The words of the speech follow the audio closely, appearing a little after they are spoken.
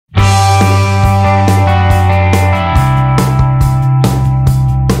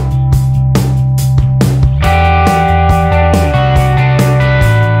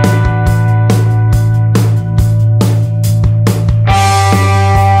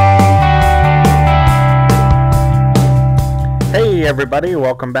everybody,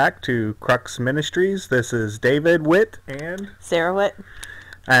 welcome back to Crux Ministries. This is David Witt and Sarah Witt.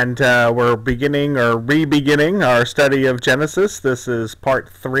 And we're beginning or re-beginning our study of Genesis. This is part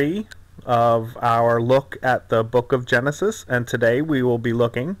 3 of our look at the book of Genesis, and today we will be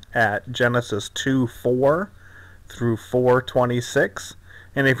looking at Genesis 2:4 through 4:26.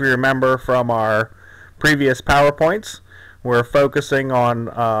 And if you remember from our previous PowerPoints, we're focusing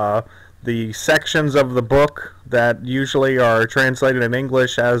on the sections of the book that usually are translated in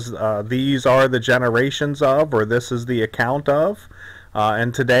English as these are the generations of, or this is the account of.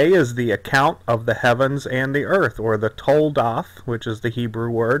 And today is the account of the heavens and the earth, or the Toldoth, which is the Hebrew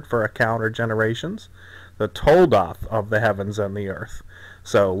word for account or generations. The Toldoth of the heavens and the earth.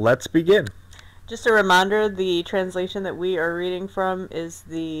 So let's begin. Just a reminder, the translation that we are reading from is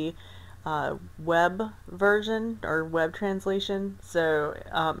the web version, or web translation. So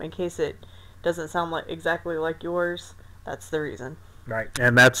in case it doesn't sound exactly like yours, that's the reason. Right,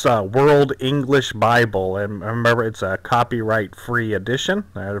 and that's World English Bible, and remember it's a copyright-free edition.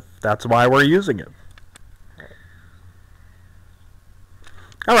 That's why we're using it.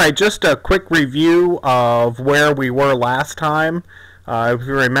 All right, just a quick review of where we were last time. If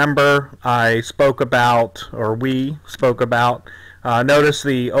you remember, we spoke about, notice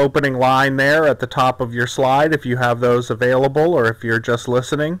the opening line there at the top of your slide if you have those available, or if you're just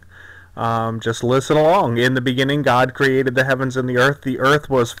listening. Just listen along. In the beginning, God created the heavens and the earth. The earth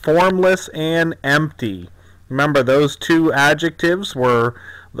was formless and empty. Remember, those two adjectives were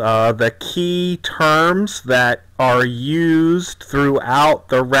the key terms that are used throughout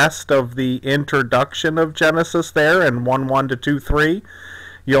the rest of the introduction of Genesis there in 1:1 to 2:3.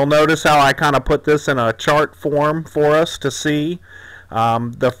 You'll notice how I kind of put this in a chart form for us to see.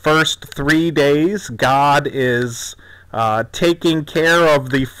 The first 3 days, God is taking care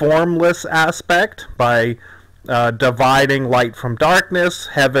of the formless aspect by dividing light from darkness,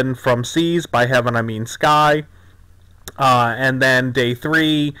 heaven from seas. By heaven I mean sky. And then day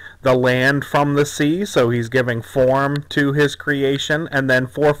 3, the land from the sea. So he's giving form to his creation. And then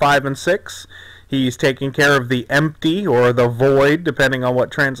 4, 5, and 6, he's taking care of the empty or the void, depending on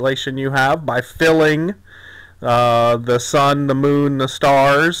what translation you have, by filling the sun, the moon, the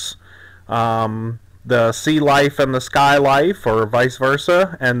stars, the sea life and the sky life, or vice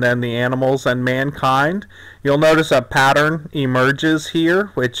versa, and then the animals and mankind. You'll notice a pattern emerges here,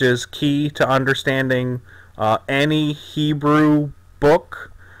 which is key to understanding any Hebrew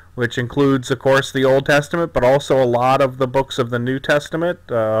book, which includes, of course, the Old Testament, but also a lot of the books of the New Testament.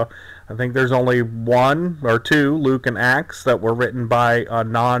 I think there's only 1 or 2, Luke and Acts, that were written by a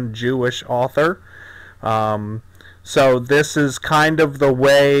non-Jewish author. So this is kind of the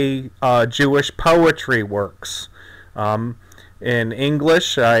way Jewish poetry works. In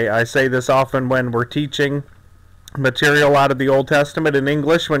English, I say this often when we're teaching material out of the Old Testament. In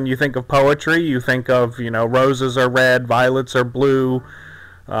English, when you think of poetry, you think of, roses are red, violets are blue,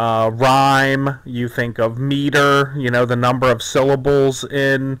 rhyme, you think of meter, the number of syllables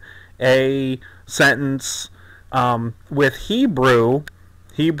in a sentence. With Hebrew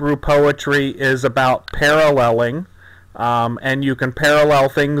poetry is about paralleling. And you can parallel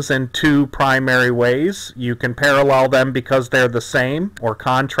things in 2 primary ways. You can parallel them because they're the same, or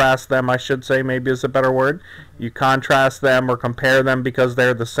contrast them, I should say, maybe is a better word. You contrast them or compare them because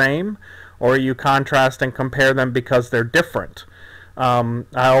they're the same, or you contrast and compare them because they're different. I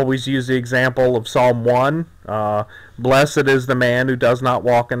always use the example of Psalm 1. Blessed is the man who does not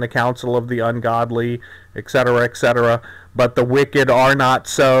walk in the counsel of the ungodly, etc., etc., but the wicked are not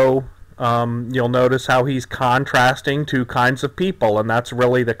so. You'll notice how he's contrasting 2 kinds of people, and that's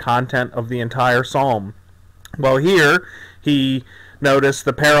really the content of the entire psalm. Well, here, notice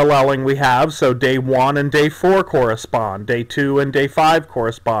the paralleling we have, so day 1 and day 4 correspond, day 2 and day 5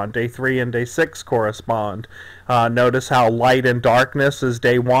 correspond, day 3 and day 6 correspond. Notice how light and darkness is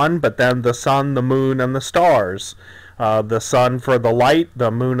day 1, but then the sun, the moon, and the stars. The sun for the light, the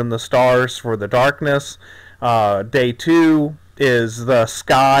moon and the stars for the darkness. Day 2 is the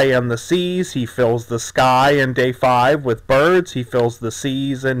sky and the seas. He fills the sky in day 5 with birds. He fills the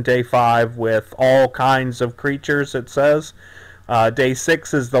seas in day 5 with all kinds of creatures, it says. Day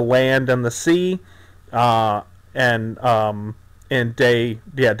 6 is the land and the sea. And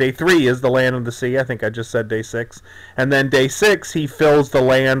day 3 is the land and the sea. I think I just said day 6. And then day 6, he fills the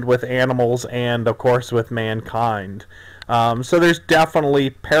land with animals and, of course, with mankind. So there's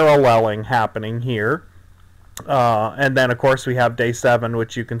definitely paralleling happening here. And then, of course, we have day 7,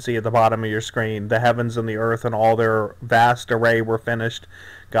 which you can see at the bottom of your screen. The heavens and the earth and all their vast array were finished.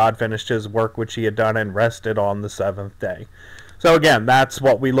 God finished his work which he had done and rested on the 7th day. So again, that's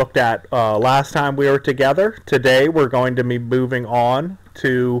what we looked at last time we were together. Today we're going to be moving on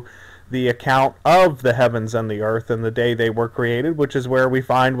to the account of the heavens and the earth and the day they were created, which is where we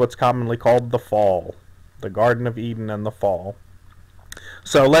find what's commonly called the fall, the Garden of Eden and the fall.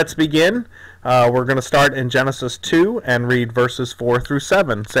 So let's begin. We're going to start in Genesis 2 and read verses 4 through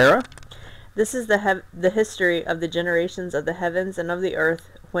 7. Sarah? This is the history of the generations of the heavens and of the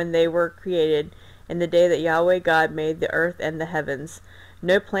earth when they were created, in the day that Yahweh God made the earth and the heavens.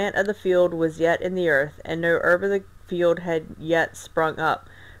 No plant of the field was yet in the earth, and no herb of the field had yet sprung up,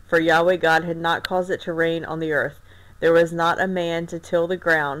 for Yahweh God had not caused it to rain on the earth. There was not a man to till the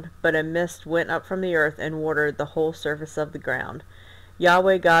ground, but a mist went up from the earth and watered the whole surface of the ground.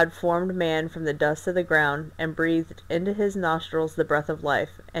 Yahweh God formed man from the dust of the ground, and breathed into his nostrils the breath of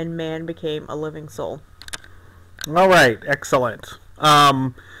life, and man became a living soul. All right, excellent.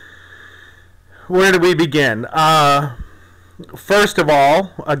 Where do we begin? First of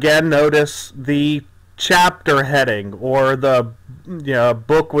all, again, notice the chapter heading, or the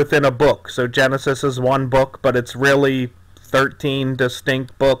book within a book. So Genesis is one book, but it's really 13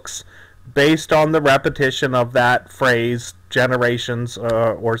 distinct books based on the repetition of that phrase, generations,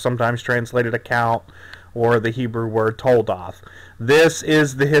 or sometimes translated account, or the Hebrew word toldoth. This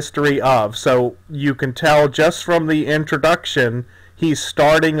is the history of. So you can tell just from the introduction, he's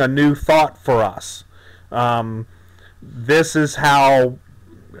starting a new thought for us. This is how,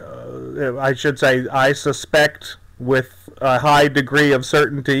 I should say, I suspect with a high degree of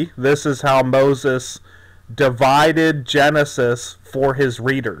certainty, this is how Moses divided Genesis for his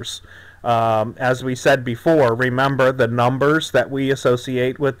readers. As we said before, remember the numbers that we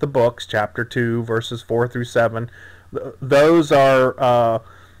associate with the books, chapter 2, verses 4 through 7, those are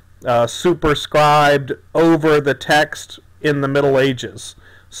superscribed over the text in the Middle Ages.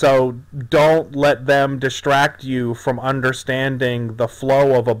 So don't let them distract you from understanding the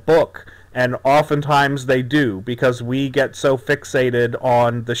flow of a book. And oftentimes they do, because we get so fixated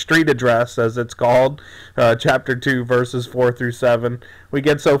on the street address, as it's called, chapter 2, verses 4 through 7. We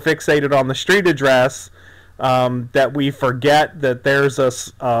get so fixated on the street address that we forget that there's a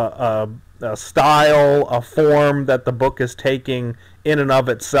style, a form that the book is taking in and of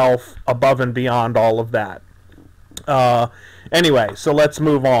itself above and beyond all of that. Anyway, so let's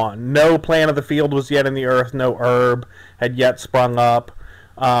move on. No plant of the field was yet in the earth, no herb had yet sprung up.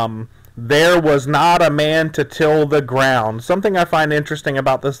 There was not a man to till the ground. Something I find interesting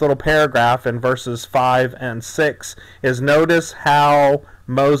about this little paragraph in verses 5 and 6 is notice how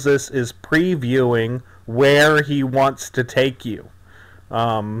Moses is previewing where he wants to take you.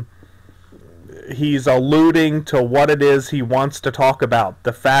 He's alluding to what it is he wants to talk about.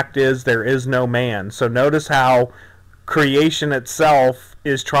 The fact is there is no man. So notice how creation itself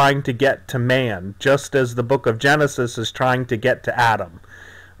is trying to get to man, just as the book of Genesis is trying to get to Adam.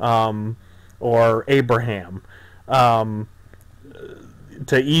 Or Abraham, to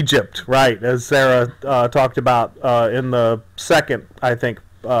Egypt, right, as Sarah talked about in the second, I think,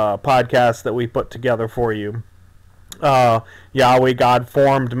 podcast that we put together for you. Yahweh God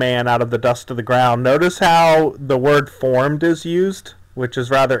formed man out of the dust of the ground. Notice how the word formed is used, which is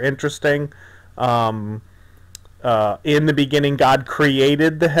rather interesting. In the beginning, God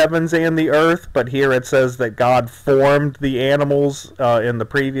created the heavens and the earth, but here it says that God formed the animals in the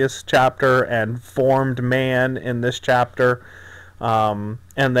previous chapter and formed man in this chapter. And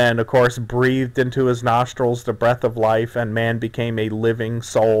then, of course, breathed into his nostrils the breath of life, and man became a living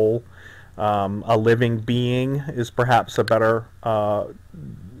soul. A living being is perhaps a better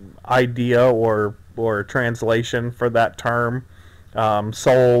idea or translation for that term.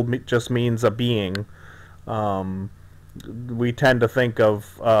 Soul just means a being. We tend to think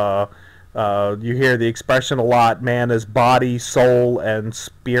of, you hear the expression a lot, man is body, soul, and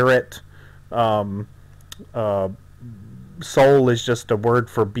spirit. Soul is just a word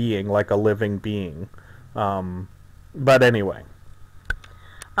for being, like a living being. But anyway.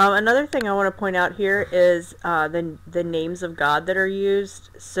 Another thing I want to point out here is the names of God that are used.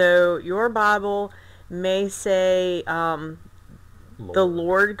 So your Bible may say Lord. The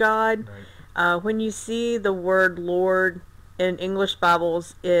Lord God. Right. When you see the word Lord in English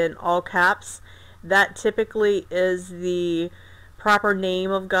Bibles in all caps, that typically is the proper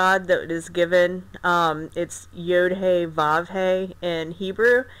name of God that is given. It's Yod-He Vav-He in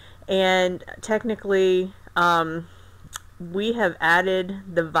Hebrew, and technically we have added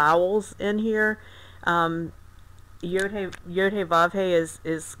the vowels in here. Yod-He Vav-He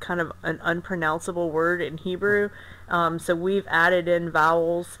is kind of an unpronounceable word in Hebrew, so we've added in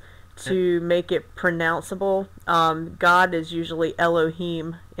vowels to make it pronounceable. God is usually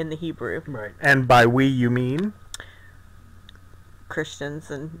Elohim in the Hebrew. Right. And by we you mean? Christians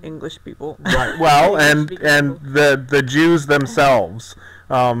and English people. Right. Well, and English-speaking people. the Jews themselves.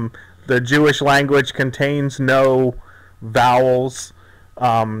 The Jewish language contains no vowels,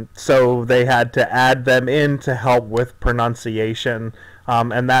 so they had to add them in to help with pronunciation.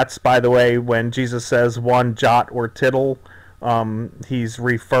 And that's, by the way, when Jesus says one jot or tittle, he's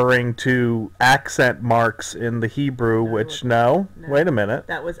referring to accent marks in the Hebrew, which, No. wait a minute.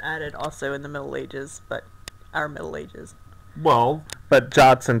 That was added also in the Middle Ages, but our Middle Ages. Well, but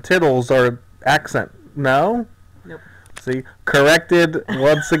jots and tittles are accent. No? Nope. See, corrected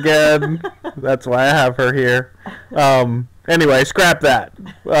once again. That's why I have her here. Anyway, scrap that.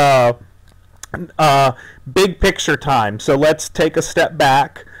 Big picture time. So let's take a step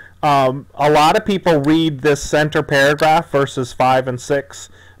back. A lot of people read this center paragraph, verses 5 and 6.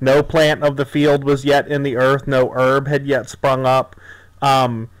 No plant of the field was yet in the earth, no herb had yet sprung up,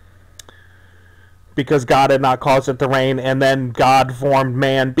 because God had not caused it to rain, and then God formed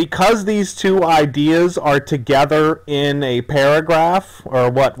man. Because these two ideas are together in a paragraph, or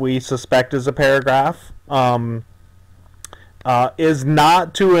what we suspect is a paragraph, is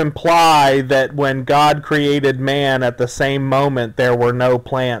not to imply that when God created man at the same moment there were no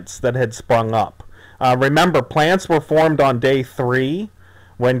plants that had sprung up. Remember, plants were formed on day 3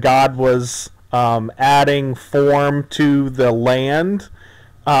 when God was adding form to the land.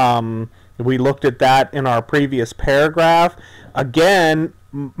 We looked at that in our previous paragraph. Again,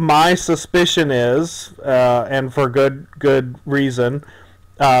 my suspicion is, and for good reason,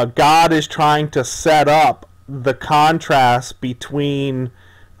 God is trying to set up the contrast between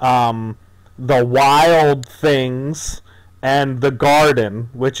the wild things and the garden,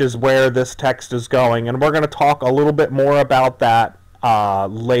 which is where this text is going. And we're going to talk a little bit more about that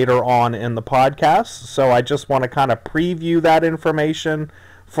later on in the podcast. So I just want to kind of preview that information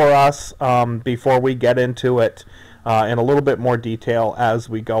for us before we get into it in a little bit more detail as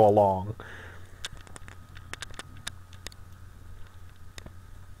we go along.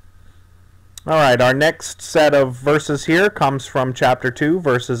 All right, our next set of verses here comes from chapter 2,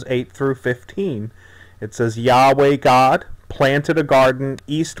 verses 8 through 15. It says, Yahweh God planted a garden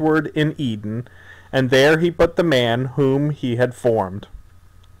eastward in Eden, and there he put the man whom he had formed.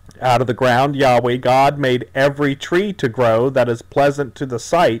 Out of the ground Yahweh God made every tree to grow that is pleasant to the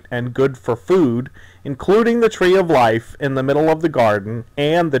sight and good for food, including the tree of life in the middle of the garden,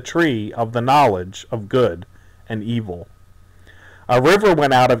 and the tree of the knowledge of good and evil. A river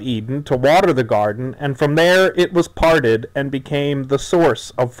went out of Eden to water the garden, and from there it was parted and became the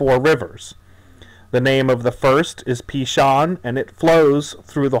source of 4 rivers. The name of the first is Pishon, and it flows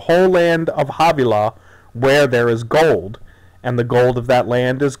through the whole land of Havilah, where there is gold, and the gold of that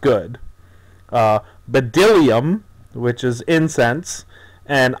land is good. Bdellium, which is incense,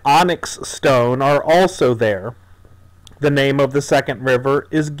 and onyx stone are also there. The name of the second river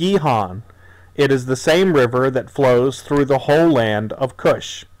is Gihon. It is the same river that flows through the whole land of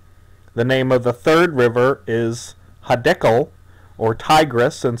Cush. The name of the third river is Hiddekel, or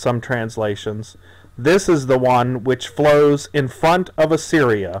Tigris in some translations. This is the one which flows in front of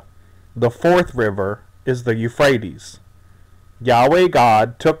Assyria. The fourth river is the Euphrates. Yahweh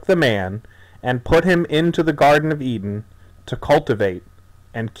God took the man and put him into the Garden of Eden to cultivate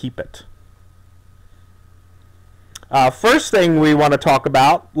and keep it. First thing we want to talk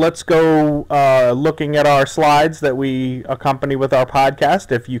about, let's go looking at our slides that we accompany with our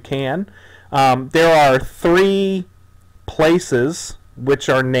podcast, if you can. There are 3 places which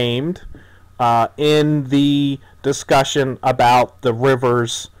are named in the discussion about the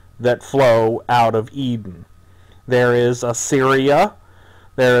rivers that flow out of Eden. There is Assyria,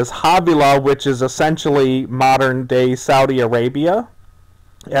 there is Havilah, which is essentially modern-day Saudi Arabia,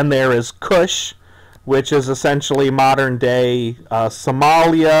 and there is Cush, which is essentially modern-day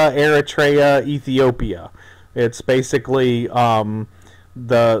Somalia, Eritrea, Ethiopia. It's basically the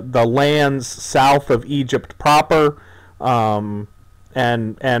lands south of Egypt proper, and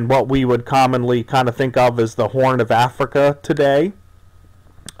what we would commonly kind of think of as the Horn of Africa today.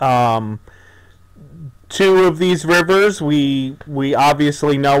 2 of these rivers we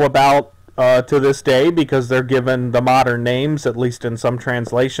obviously know about to this day because they're given the modern names, at least in some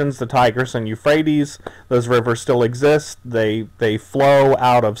translations, the Tigris and Euphrates. Those rivers still exist. They flow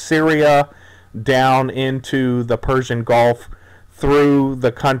out of Syria down into the Persian Gulf through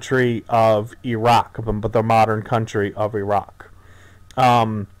the country of Iraq, but the modern country of Iraq.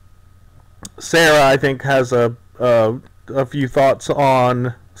 Sarah, I think, has a few thoughts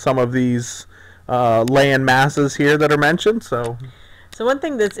on some of these land masses here that are mentioned. So one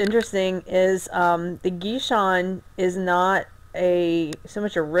thing that's interesting is the Gishon is not so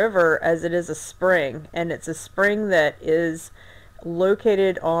much a river as it is a spring, and it's a spring that is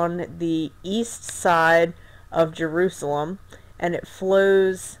located on the east side of Jerusalem, and it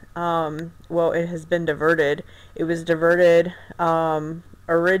flows, well, it has been diverted. It was diverted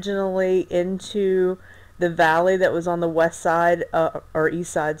originally into the valley that was on the west side, or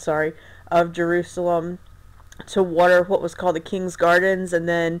east side, sorry, of Jerusalem, to water what was called the King's Gardens. And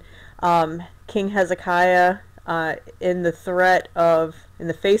then King Hezekiah, in the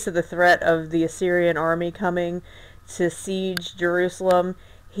face of the threat of the Assyrian army coming to siege Jerusalem,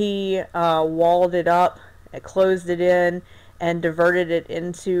 he walled it up, closed it in, and diverted it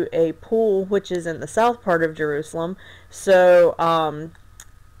into a pool, which is in the south part of Jerusalem. So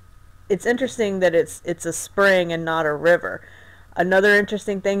it's interesting that it's a spring and not a river. Another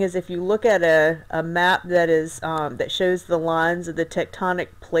interesting thing is if you look at a map that is that shows the lines of the tectonic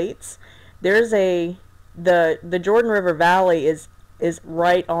plates, there's the Jordan River Valley is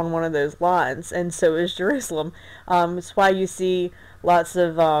right on one of those lines, and so is Jerusalem. It's why you see lots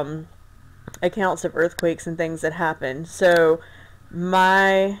of accounts of earthquakes and things that happen. So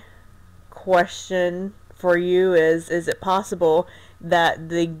my question for you is it possible that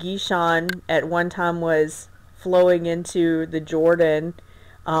the Gihon at one time was flowing into the Jordan,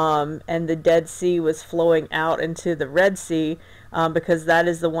 and the Dead Sea was flowing out into the Red Sea, because that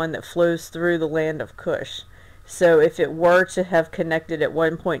is the one that flows through the land of Cush. So if it were to have connected at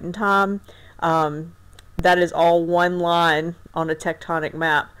one point in time, that is all one line on a tectonic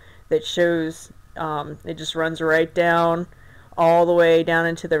map that shows, it just runs right down, all the way down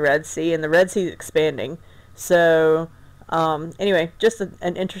into the Red Sea, and the Red Sea is expanding. So anyway, just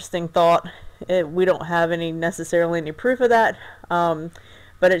an interesting thought. We don't have necessarily any proof of that,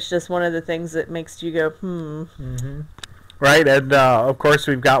 but it's just one of the things that makes you go, Mm-hmm. Right, and of course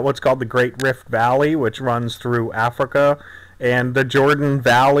we've got what's called the Great Rift Valley, which runs through Africa, and the Jordan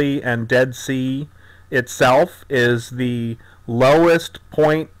Valley and Dead Sea itself is the lowest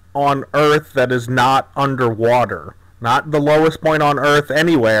point on Earth that is not underwater. Not the lowest point on Earth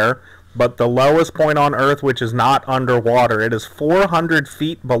anywhere, but the lowest point on Earth which is not underwater. It is 400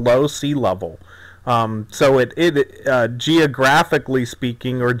 feet below sea level. So it geographically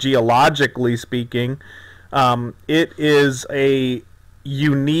speaking, or geologically speaking, it is a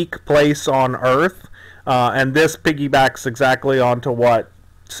unique place on Earth, and this piggybacks exactly onto what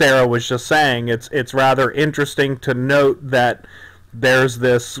Sarah was just saying. It's rather interesting to note that there's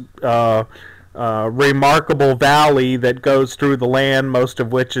this remarkable valley that goes through the land, most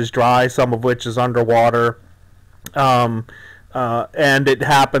of which is dry, some of which is underwater, and it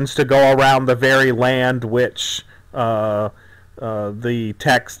happens to go around the very land which the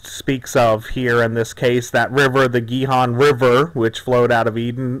text speaks of here in this case. That river, the Gihon River, which flowed out of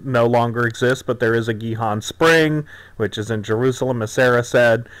Eden, no longer exists, but there is a Gihon Spring, which is in Jerusalem, as Sarah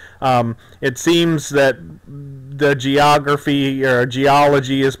said. It seems that the geography or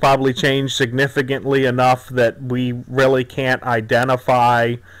geology has probably changed significantly enough that we really can't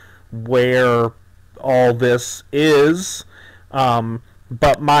identify where all this is.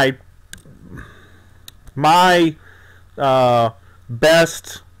 But my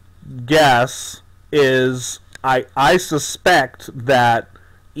best guess is I suspect that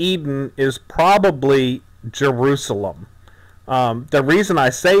Eden is probably Jerusalem. The reason I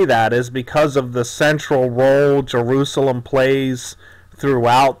say that is because of the central role Jerusalem plays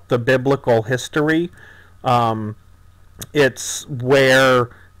throughout the biblical history. It's where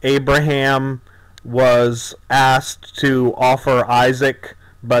Abraham was asked to offer Isaac,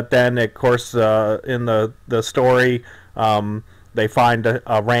 but then, of course, in the story, they find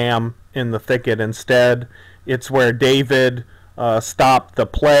a ram in the thicket instead. It's where David stopped the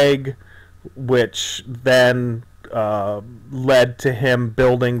plague, which then led to him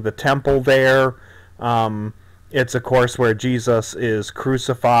building the temple there. It's, of course, where Jesus is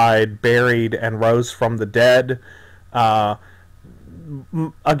crucified, buried, and rose from the dead.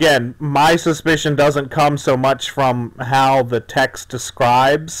 Again, my suspicion doesn't come so much from how the text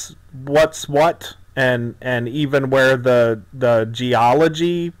describes what's what, and even where the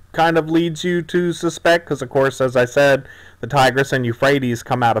geology kind of leads you to suspect, because of course, as I said, the Tigris and Euphrates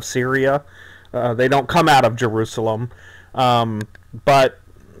come out of Syria. They don't come out of Jerusalem. But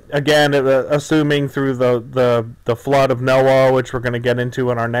again, assuming through the flood of Noah, which we're going to get into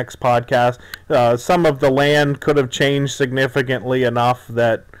in our next podcast, some of the land could have changed significantly enough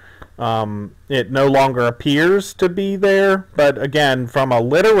that it no longer appears to be there. But again, from a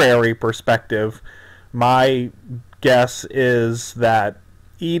literary perspective, my guess is that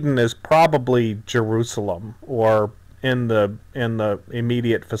Eden is probably Jerusalem, or in the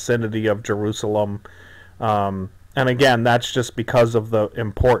immediate vicinity of Jerusalem. And again, that's just because of the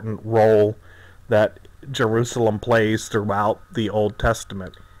important role that Jerusalem plays throughout the Old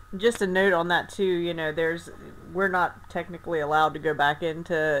Testament. Just a note on that too, we're not technically allowed to go back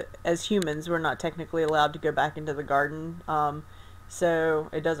into, as humans, we're not technically allowed to go back into the garden. So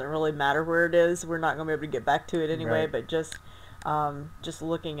it doesn't really matter where it is. We're not going to be able to get back to it anyway, Right. but just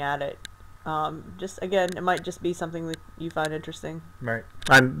looking at it, just again, it might just be something that you find interesting. Right.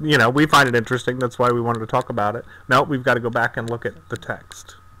 And, we find it interesting. That's why we wanted to talk about it. No, we've got to go back and look at the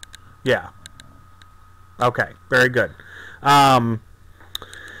text. Yeah. Okay. Very good.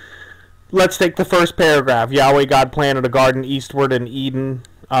 Let's take the first paragraph. Yahweh God planted a garden eastward in Eden.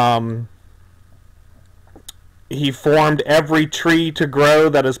 He formed every tree to grow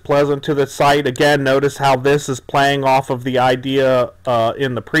that is pleasant to the sight. Again, notice how this is playing off of the idea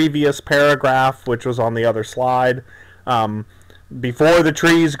in the previous paragraph, which was on the other slide. Before the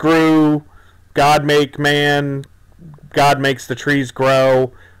trees grew, God make man, God makes the trees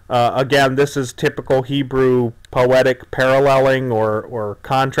grow. Again, this is typical Hebrew poetic paralleling or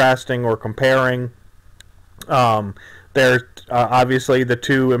contrasting or comparing. There's obviously the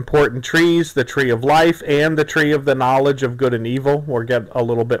two important trees, the tree of life and the tree of the knowledge of good and evil. We'll get a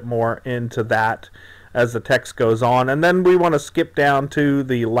little bit more into that as the text goes on. And then we want to skip down to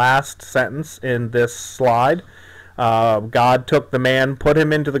the last sentence in this slide. God took the man, put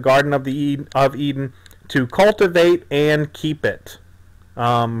him into the Garden of Eden to cultivate and keep it.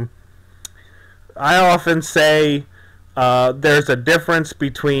 I often say there's a difference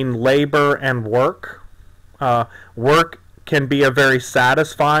between labor and work. Work can be a very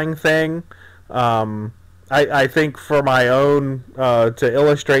satisfying thing. I think for my own, to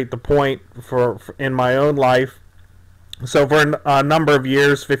illustrate the point for in my own life, so for a number of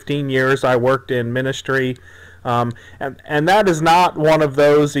years, 15 years, I worked in ministry, and that is not one of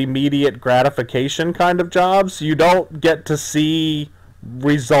those immediate gratification kind of jobs. You don't get to see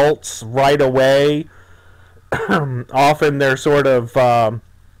results right away. Often they're sort of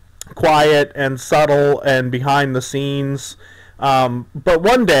quiet and subtle and behind the scenes. But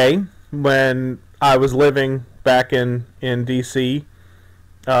one day, when I was living back in D.C.,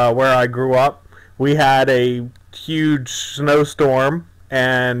 where I grew up, we had a huge snowstorm,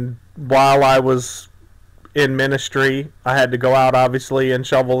 and while I was in ministry, I had to go out, obviously, and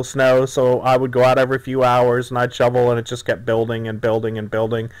shovel the snow, so I would go out every few hours, and I'd shovel, and it just kept building and building and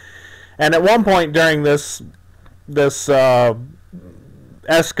building. And at one point during this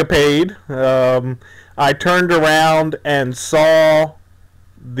escapade, I turned around and saw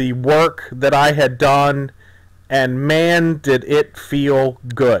the work that I had done, and man, did it feel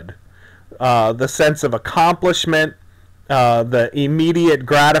good. The sense of accomplishment, the immediate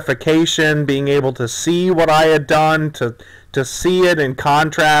gratification, being able to see what I had done, to see it in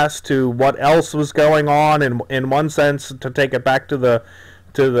contrast to what else was going on. In one sense, to take it back to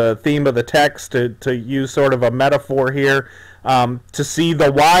the theme of the text, to use sort of a metaphor here, to see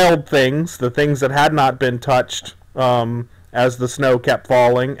the wild things, the things that had not been touched as the snow kept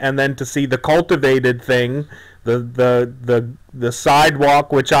falling, and then to see the cultivated thing, the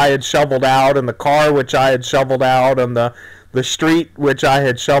sidewalk which I had shoveled out, and the car which I had shoveled out, and the street which I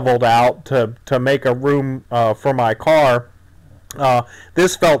had shoveled out to make a room for my car.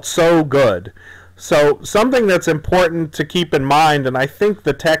 This felt so good. So something that's important to keep in mind, and I think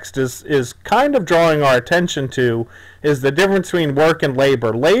the text is kind of drawing our attention to, is the difference between work and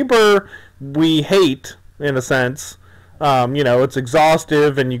labor. Labor we hate, in a sense. It's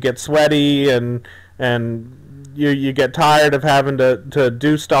exhaustive, and you get sweaty, and you get tired of having to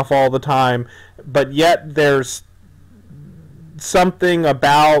do stuff all the time. But yet there's something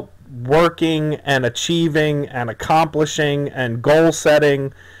about working and achieving and accomplishing and goal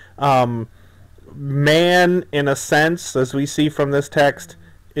setting. Man, in a sense, as we see from this text,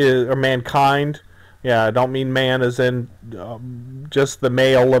 or mankind. Yeah, I don't mean man as in just the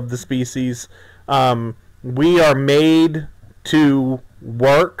male of the species. We are made to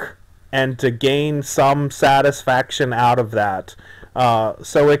work and to gain some satisfaction out of that.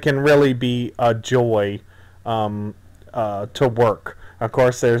 So it can really be a joy to work. Of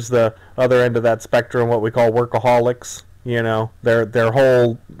course, there's the other end of that spectrum, what we call workaholics. Their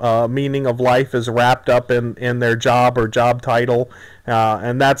whole meaning of life is wrapped up in their job or job title,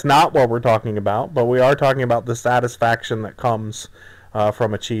 and that's not what we're talking about, but we are talking about the satisfaction that comes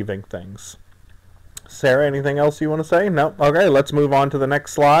from achieving things. Sarah, anything else you want to say? No? Okay, let's move on to the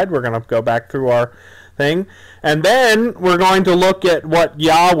next slide. We're going to go back through our thing, and then we're going to look at what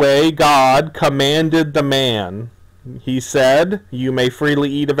Yahweh, God, commanded the man. He said, "You may freely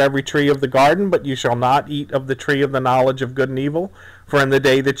eat of every tree of the garden, but you shall not eat of the tree of the knowledge of good and evil, for in the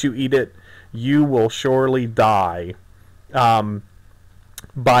day that you eat it, you will surely die."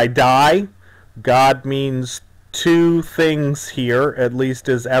 By die, God means two things here, at least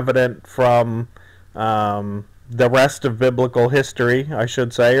is evident from the rest of biblical history, I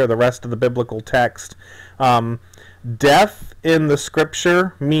should say, or the rest of the biblical text. Death in the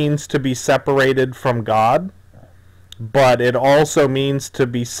scripture means to be separated from God, but it also means to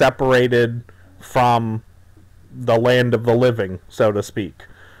be separated from the land of the living, so to speak.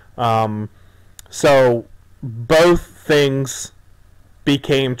 So both things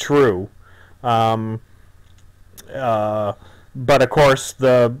became true. But of course,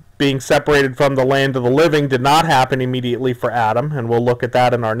 the being separated from the land of the living did not happen immediately for Adam, and we'll look at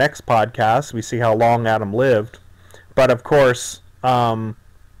that in our next podcast. We see how long Adam lived. But of course,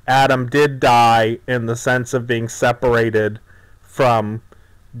 Adam did die in the sense of being separated from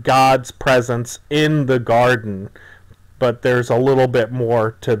God's presence in the garden. But there's a little bit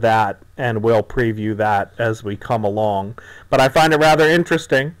more to that, and we'll preview that as we come along. But I find it rather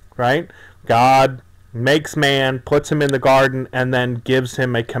interesting, right? God makes man, puts him in the garden, and then gives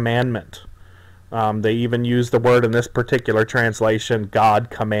him a commandment. They even use the word in this particular translation, God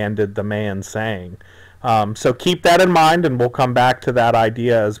commanded the man, saying. So keep that in mind, and we'll come back to that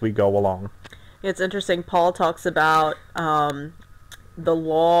idea as we go along. It's interesting. Paul talks about the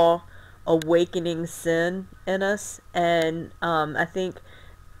law awakening sin in us, and I think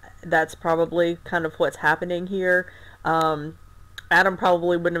that's probably kind of what's happening here. Adam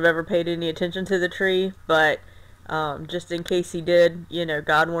probably wouldn't have ever paid any attention to the tree, but just in case he did,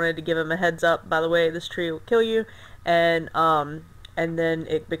 God wanted to give him a heads up. By the way, this tree will kill you, and then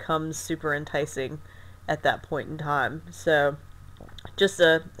it becomes super enticing at that point in time. So just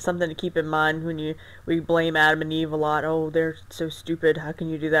something to keep in mind when we blame Adam and Eve a lot. Oh, they're so stupid. How can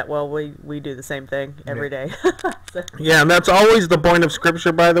you do that? Well, we do the same thing every day. So. Yeah, and that's always the point of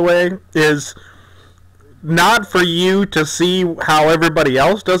Scripture, by the way, is not for you to see how everybody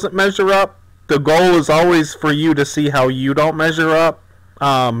else doesn't measure up. The goal is always for you to see how you don't measure up.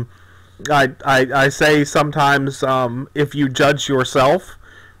 I say sometimes if you judge yourself,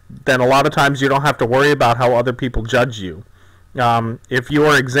 then a lot of times you don't have to worry about how other people judge you. If you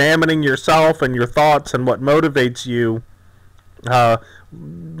are examining yourself and your thoughts and what motivates you,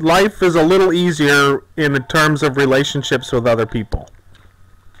 life is a little easier in terms of relationships with other people.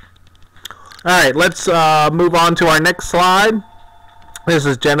 Alright, let's move on to our next slide. This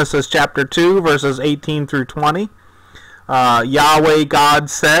is Genesis chapter 2, verses 18 through 20. Yahweh God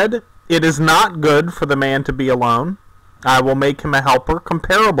said, "It is not good for the man to be alone. I will make him a helper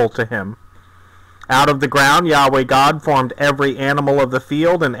comparable to him." Out of the ground Yahweh God formed every animal of the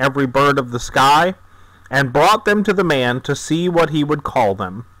field and every bird of the sky, and brought them to the man to see what he would call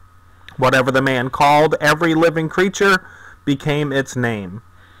them. Whatever the man called every living creature became its name.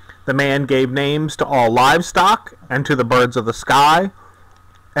 The man gave names to all livestock, and to the birds of the sky,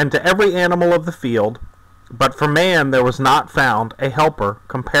 and to every animal of the field. But for man there was not found a helper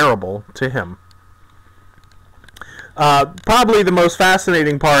comparable to him. Probably the most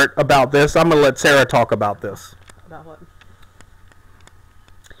fascinating part about this, I'm going to let Sarah talk about this. About what?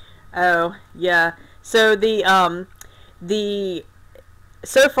 Oh, yeah. So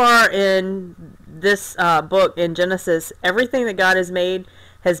so far in this book in Genesis, everything that God has made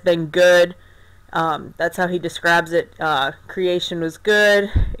has been good. That's how he describes it. Creation was good.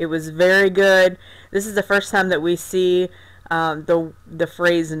 It was very good. This is the first time that we see the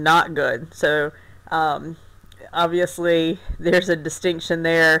phrase "not good." So obviously there's a distinction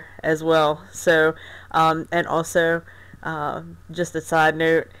there as well. So and also just a side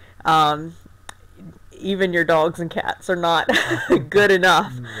note, even your dogs and cats are not good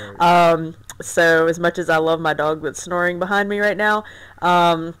enough. So as much as I love my dog that's snoring behind me right now,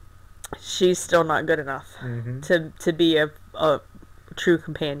 she's still not good enough to be a true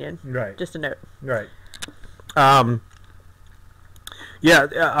companion. Right. Just a note. Right. Yeah,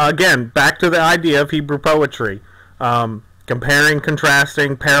 again, back to the idea of Hebrew poetry. Comparing,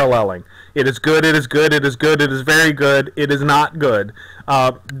 contrasting, paralleling. It is good, it is good, it is good, it is very good, it is not good.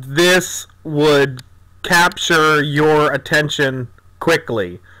 This would capture your attention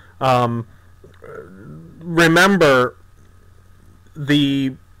quickly. Remember,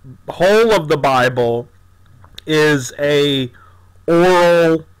 the whole of the Bible is a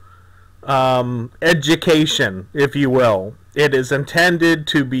oral education, if you will. It is intended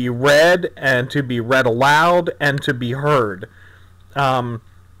to be read and to be read aloud and to be heard.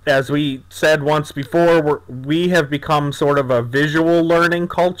 As we said once before, we have become sort of a visual learning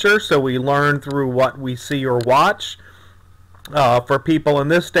culture, so we learn through what we see or watch. For people in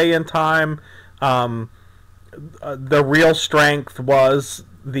this day and time, the real strength was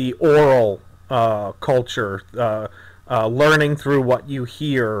the oral culture, learning through what you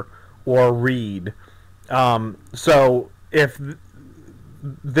hear or read. So if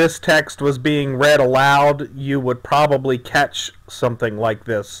this text was being read aloud, you would probably catch something like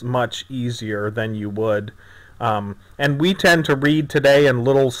this much easier than you would. And we tend to read today in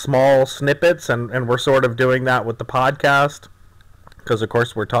little small snippets, and we're sort of doing that with the podcast because, of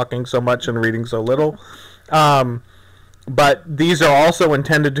course, we're talking so much and reading so little. But these are also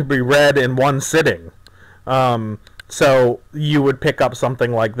intended to be read in one sitting. So you would pick up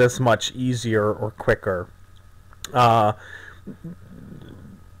something like this much easier or quicker.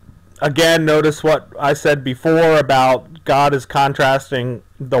 Again, notice what I said before about God is contrasting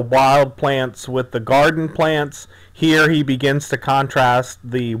the wild plants with the garden plants. Here he begins to contrast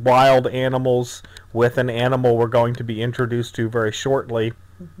the wild animals with an animal we're going to be introduced to very shortly.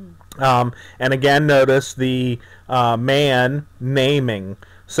 And again, notice the man naming.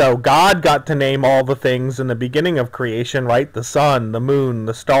 So God got to name all the things in the beginning of creation, right? The sun, the moon,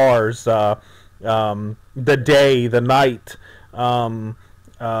 the stars, the day, the night,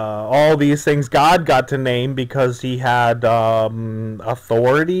 all these things God got to name because he had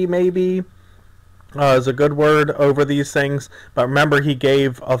authority, maybe is a good word, over these things. But remember, he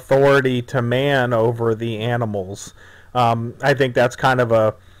gave authority to man over the animals. I think that's kind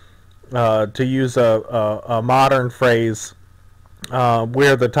of to use a modern phrase,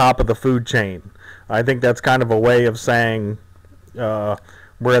 we're the top of the food chain. I think that's kind of a way of saying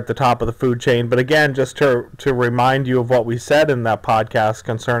we're at the top of the food chain. But again, just to remind you of what we said in that podcast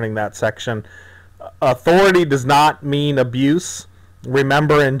concerning that section, authority does not mean abuse.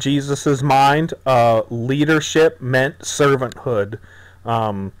 Remember, in Jesus's mind, leadership meant servanthood.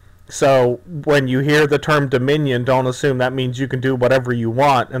 So when you hear the term dominion, don't assume that means you can do whatever you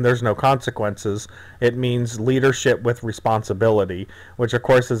want and there's no consequences. It means leadership with responsibility, which of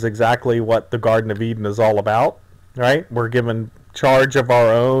course is exactly what the Garden of Eden is all about, right? We're given charge of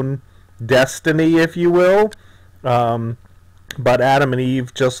our own destiny, if you will. But Adam and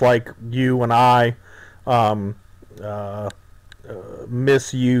Eve, just like you and I,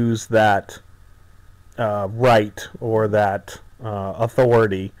 misuse that right or that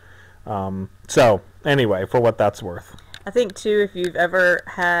authority. So anyway, for what that's worth. I think too, if you've ever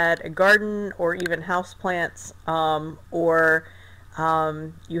had a garden or even house plants, or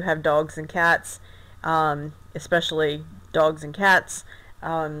you have dogs and cats, especially dogs and cats,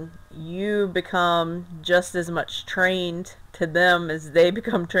 you become just as much trained to them as they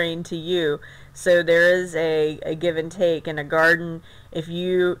become trained to you. So there is a give and take in a garden. If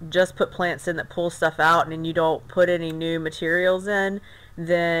you just put plants in that pull stuff out and you don't put any new materials in,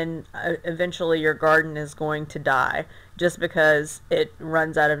 then eventually your garden is going to die just because it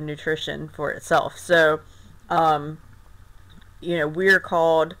runs out of nutrition for itself. So, we're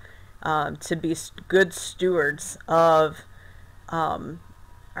called to be good stewards of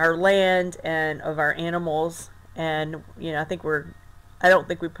our land and of our animals. And, I don't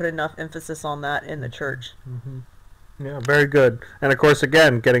think we put enough emphasis on that in the church. Mm-hmm. Yeah, very good. And of course,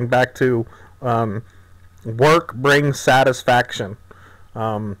 again, getting back to work brings satisfaction.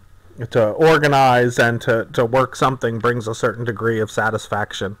 To organize and to work something brings a certain degree of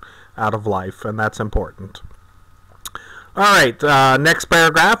satisfaction out of life, and that's important. All right, next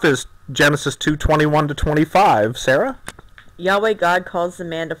paragraph is Genesis 2:21-25. Sarah? Yahweh God caused the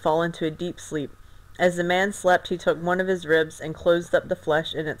man to fall into a deep sleep. As the man slept, he took one of his ribs and closed up the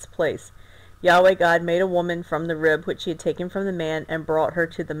flesh in its place. Yahweh God made a woman from the rib which he had taken from the man and brought her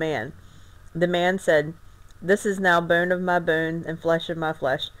to the man. The man said, "This is now bone of my bone and flesh of my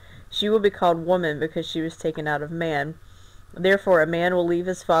flesh. She will be called woman because she was taken out of man. Therefore a man will leave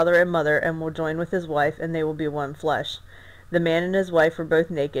his father and mother and will join with his wife, and they will be one flesh. The man and his wife were both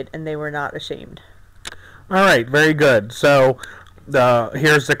naked, and they were not ashamed." All right, very good. So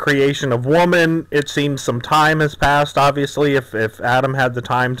here's the creation of woman. It seems some time has passed, obviously, if Adam had the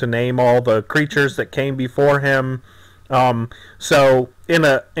time to name all the creatures that came before him. So in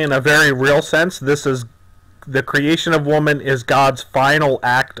a very real sense, this is the creation of woman is God's final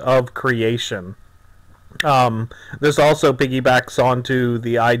act of creation. This also piggybacks onto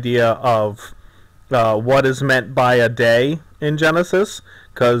the idea of what is meant by a day in Genesis,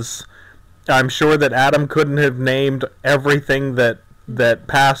 because I'm sure that Adam couldn't have named everything that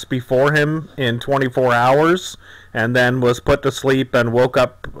passed before him in 24 hours and then was put to sleep and woke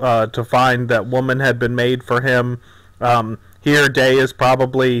up to find that woman had been made for him. Here, day is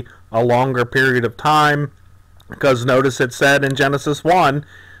probably a longer period of time, because notice it said in Genesis 1,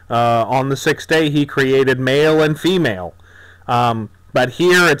 on the sixth day he created male and female. But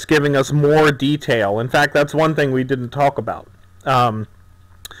here it's giving us more detail. In fact, that's one thing we didn't talk about.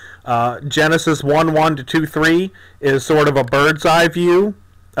 Genesis 1:1 to 2:3 is sort of a bird's eye view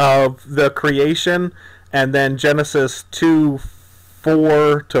of the creation, and then Genesis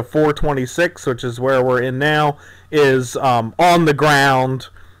 2:4 to 4:26, which is where we're in now, is on the ground,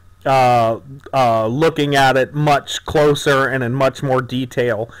 looking at it much closer and in much more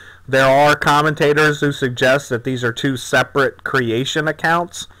detail. There are commentators who suggest that these are two separate creation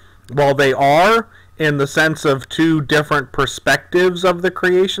accounts. Well, they are in the sense of two different perspectives of the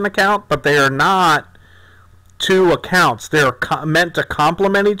creation account, but they are not two accounts. They're meant to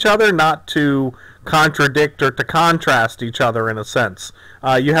complement each other, not to contradict or to contrast each other in a sense.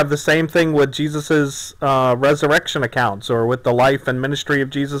 You have the same thing with Jesus's resurrection accounts, or with the life and ministry of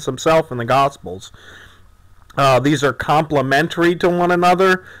Jesus himself in the Gospels. These are complementary to one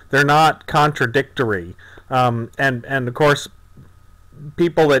another. They're not contradictory. And of course,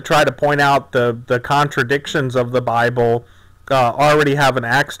 people that try to point out the contradictions of the Bible already have an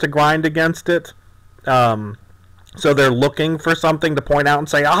axe to grind against it. So they're looking for something to point out and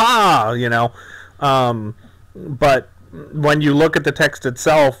say, aha, you know. But when you look at the text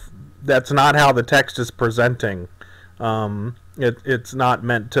itself, that's not how the text is presenting. It's not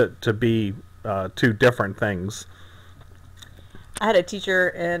meant to be two different things. I had a teacher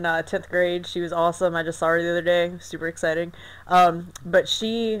in 10th grade. She was awesome. I just saw her the other day. Super exciting. But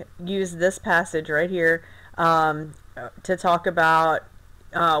she used this passage right here to talk about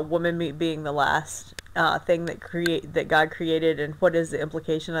woman being the last thing that God created, and what is the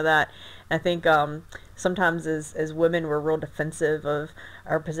implication of that. And I think sometimes as women, we're real defensive of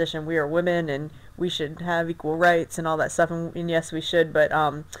our position. We are women and we should have equal rights and all that stuff, and yes, we should, but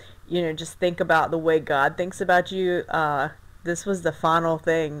you know, just think about the way God thinks about you. This was the final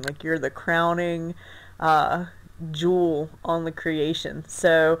thing. Like, you're the crowning jewel on the creation.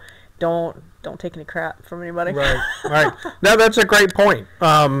 So don't take any crap from anybody. Right, right. No, that's a great point.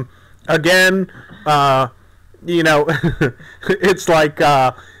 Again, you know, it's like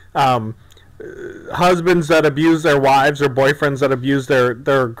husbands that abuse their wives, or boyfriends that abuse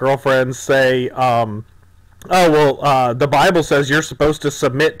their girlfriends say, oh, well, the Bible says you're supposed to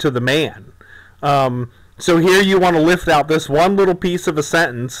submit to the man. So here you want to lift out this one little piece of a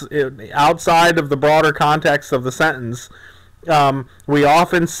sentence outside of the broader context of the sentence. We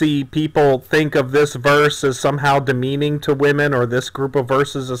often see people think of this verse as somehow demeaning to women, or this group of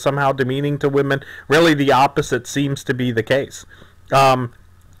verses as somehow demeaning to women. Really, the opposite seems to be the case.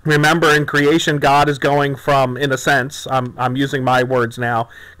 Remember, in creation, God is going from, in a sense, I'm using my words now,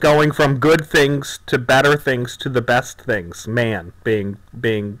 going from good things to better things to the best things, man being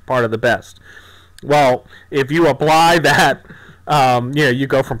part of the best. Well, if you apply that, you know, you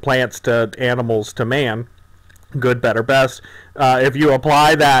go from plants to animals to man, good, better, best. If you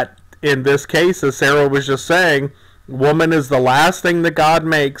apply that in this case, as Sarah was just saying, woman is the last thing that God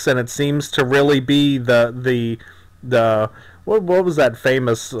makes, and it seems to really be the what was that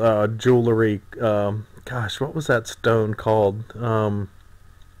famous jewelry? Gosh, what was that stone called? Oh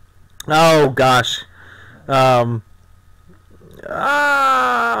gosh. The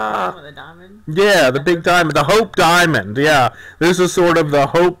diamond? Yeah, the big diamond, the Hope Diamond. Yeah, this is sort of the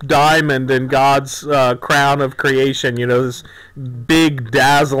Hope Diamond in God's crown of creation. You know, this big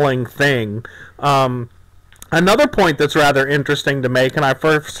dazzling thing. Another point that's rather interesting to make, and I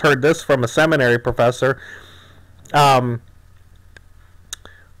first heard this from a seminary professor.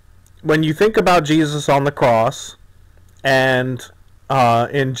 When you think about Jesus on the cross, and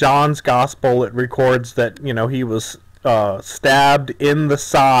in John's Gospel, it records that, you know, he was stabbed in the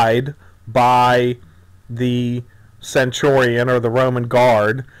side by the centurion, or the Roman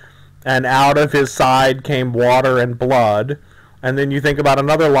guard, and out of his side came water and blood. And then you think about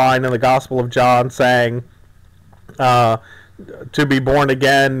another line in the Gospel of John saying, to be born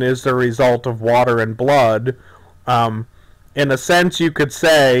again is the result of water and blood. In a sense, you could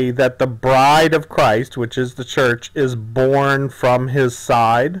say that the bride of Christ, which is the church, is born from his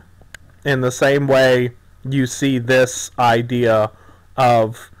side. In the same way, you see this idea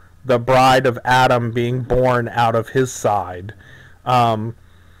of the bride of Adam being born out of his side. I'll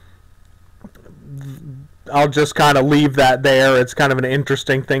just kind of leave that there. It's kind of an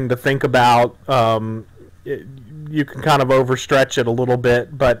interesting thing to think about. You can kind of overstretch it a little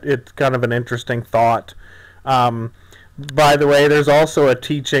bit, but it's kind of an interesting thought. By the way, there's also a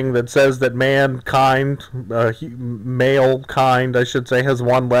teaching that says that mankind, male kind, I should say, has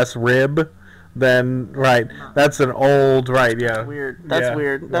one less rib than, right. That's an old, right, yeah. That's weird. That's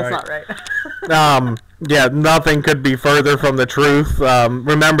weird. That's right. Not right. Yeah, nothing could be further from the truth.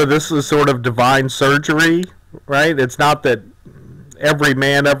 Remember, this is sort of divine surgery, right? It's not that every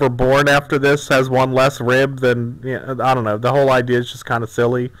man ever born after this has one less rib than, you know, I don't know. The whole idea is just kind of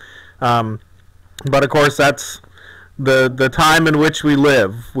silly. But of course, that's the time in which we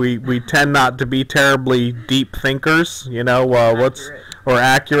live, we tend not to be terribly deep thinkers, or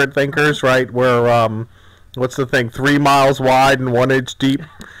accurate thinkers, right? Where what's the thing? 3 miles wide and 1 inch deep.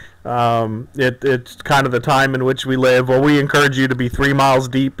 It's kind of the time in which we live. Well, we encourage you to be 3 miles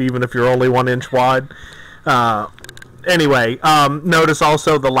deep, even if you're only 1 inch wide. Anyway, notice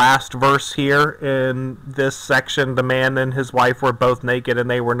also the last verse here in this section. The man and his wife were both naked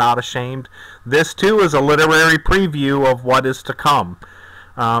and they were not ashamed. This too is a literary preview of what is to come.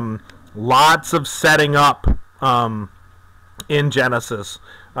 Lots of setting up in Genesis.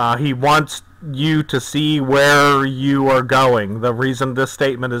 He wants you to see where you are going. The reason this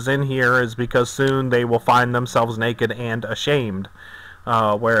statement is in here is because soon they will find themselves naked and ashamed.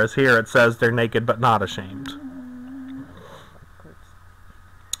 Whereas here it says they're naked but not ashamed.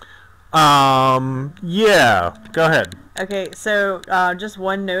 Yeah, go ahead. Okay, so just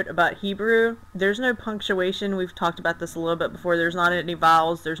one note about Hebrew. There's no punctuation. We've talked about this a little bit before. There's not any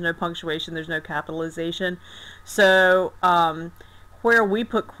vowels. There's no punctuation. There's no capitalization. So where we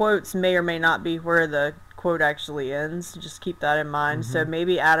put quotes may or may not be where the quote actually ends. Just keep that in mind. So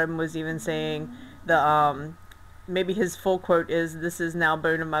maybe Adam was even saying maybe his full quote is, "This is now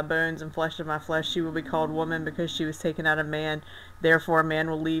bone of my bones and flesh of my flesh. She will be called woman because she was taken out of man. Therefore a man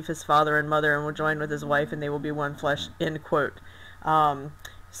will leave his father and mother and will join with his wife and they will be one flesh," end quote.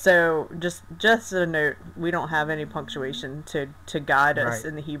 So just a note, we don't have any punctuation to guide us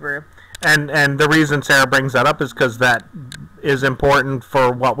in the Hebrew. And the reason Sarah brings that up is because that is important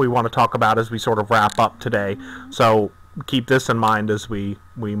for what we want to talk about as we sort of wrap up today. So keep this in mind as we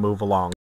move along.